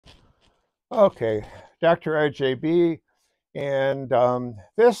Okay, Dr. RJB, and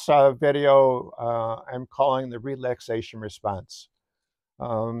this video I'm calling the relaxation response.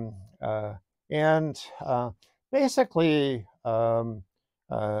 Um, uh, and basically,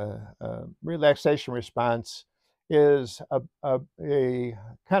 relaxation response is a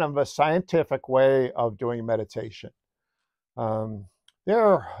kind of a scientific way of doing meditation. Um,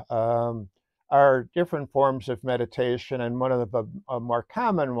 there are different forms of meditation, and one of the a more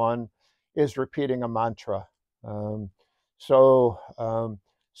common one is repeating a mantra. Um, so,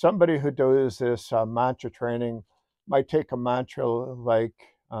 somebody who does this mantra training might take a mantra like,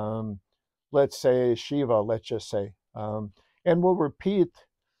 let's say Shiva, let's just say, and we'll repeat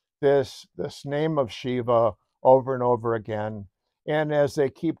this name of Shiva over and over again. And as they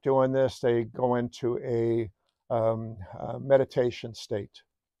keep doing this, they go into a meditation state.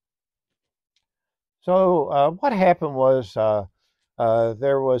 So what happened was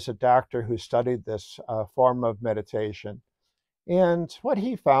there was a doctor who studied this form of meditation. And what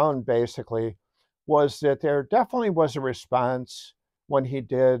he found basically was that there definitely was a response when he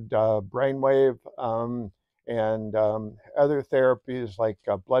did brainwave and other therapies like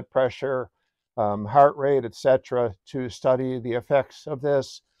blood pressure, heart rate, etc., to study the effects of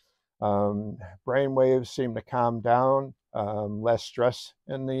this. Brain waves seem to calm down, less stress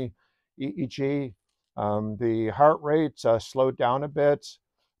in the EEG. The heart rate slowed down a bit,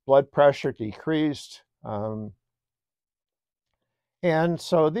 blood pressure decreased. And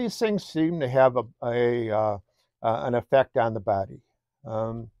so these things seem to have an effect on the body.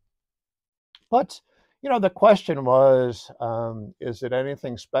 Um, but, the question was, is it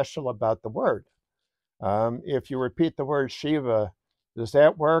anything special about the word? If you repeat the word Shiva, does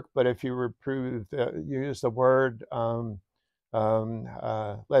that work? But if you use the word,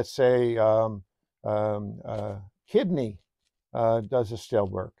 let's say, kidney, does it still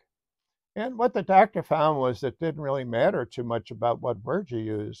work? And what the doctor found was it didn't really matter too much about what word you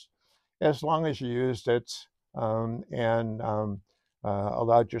used, as long as you used it and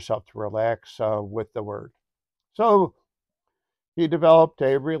allowed yourself to relax with the word. So he developed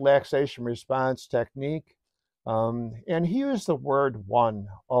a relaxation response technique, and he used the word one,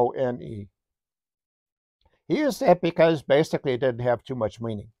 O-N-E. He used that because basically it didn't have too much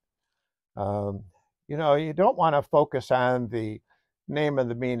meaning. Um, you don't want to focus on the name and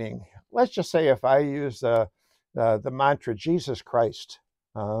the meaning. Let's just say if I use the mantra Jesus Christ,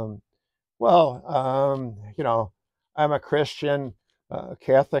 um, well, I'm a Christian,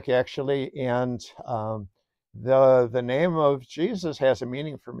 Catholic actually, and the name of Jesus has a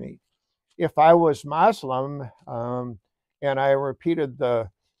meaning for me. If I was Muslim and I repeated the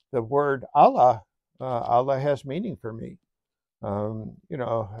word Allah, Allah has meaning for me. Um, you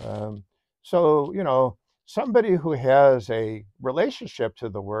know, um, so somebody who has a relationship to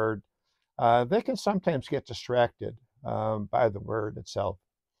the word, they can sometimes get distracted by the word itself.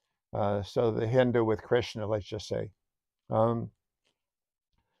 So the Hindu with Krishna, let's just say. Um,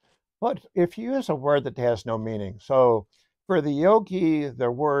 but if you use a word that has no meaning, so for the yogi,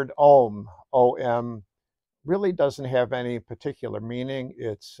 the word Om, O-M, really doesn't have any particular meaning.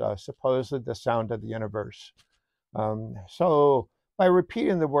 It's supposedly the sound of the universe. So by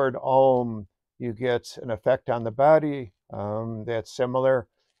repeating the word Om, you get an effect on the body that's similar.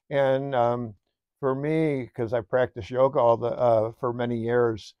 And for me, because I practiced yoga for many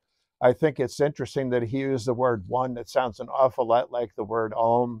years, I think it's interesting that he used the word one. That sounds an awful lot like the word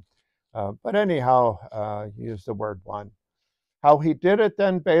Om. But anyhow, he used the word one. How he did it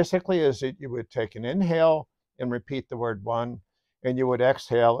then basically is that you would take an inhale and repeat the word one, and you would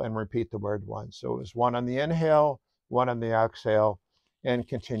exhale and repeat the word one. So it was one on the inhale, one on the exhale, and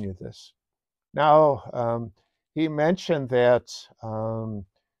continue this. Now, he mentioned that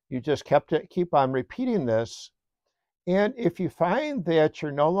you just keep on repeating this. And if you find that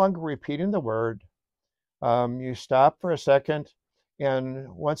you're no longer repeating the word, you stop for a second and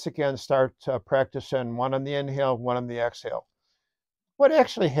once again start practicing one on the inhale, one on the exhale. What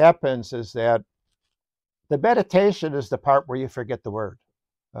actually happens is that the meditation is the part where you forget the word.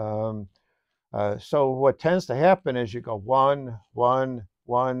 Um, so what tends to happen is you go one, one,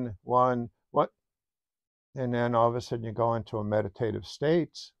 one, one, one, and then all of a sudden you go into a meditative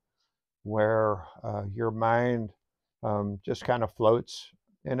state where your mind just kind of floats,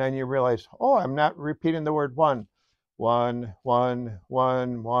 and then you realize, oh, I'm not repeating the word one, one, one,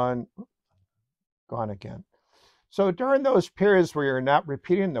 one, one, gone again. So during those periods where you're not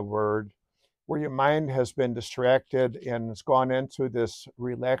repeating the word, where your mind has been distracted and has gone into this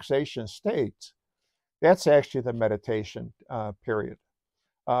relaxation state, that's actually the meditation period.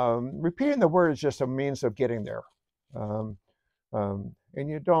 Repeating the word is just a means of getting there. Um, and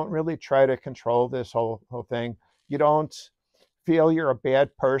you don't really try to control this whole thing. You don't feel you're a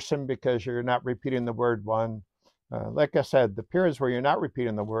bad person because you're not repeating the word one. Like I said, the periods where you're not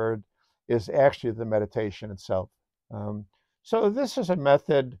repeating the word is actually the meditation itself. Um, so this is a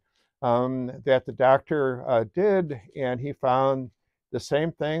method that the doctor did, and he found the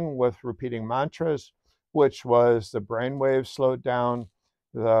same thing with repeating mantras, which was the brain waves slowed down,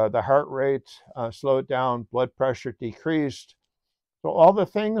 the heart rate slowed down, blood pressure decreased. So all the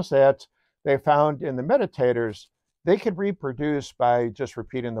things that they found in the meditators, they could reproduce by just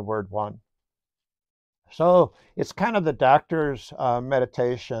repeating the word one. So it's kind of the doctor's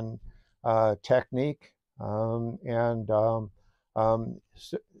meditation technique, and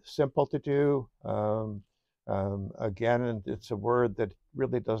simple to do. Again, it's a word that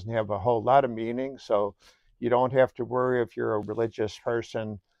really doesn't have a whole lot of meaning, so you don't have to worry if you're a religious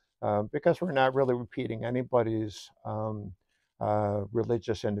person, because we're not really repeating anybody's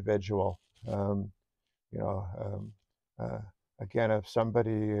religious individual. Um, you know, uh, Again, if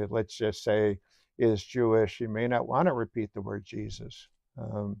somebody, let's just say, is Jewish, you may not want to repeat the word Jesus.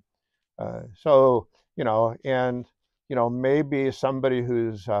 Um, so, and, maybe somebody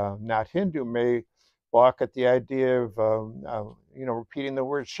who's not Hindu may balk at the idea of, repeating the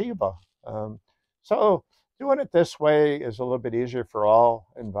word Shiva. Um, so doing it this way is a little bit easier for all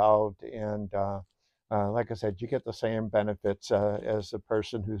involved. And like I said, you get the same benefits as the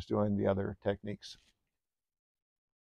person who's doing the other techniques.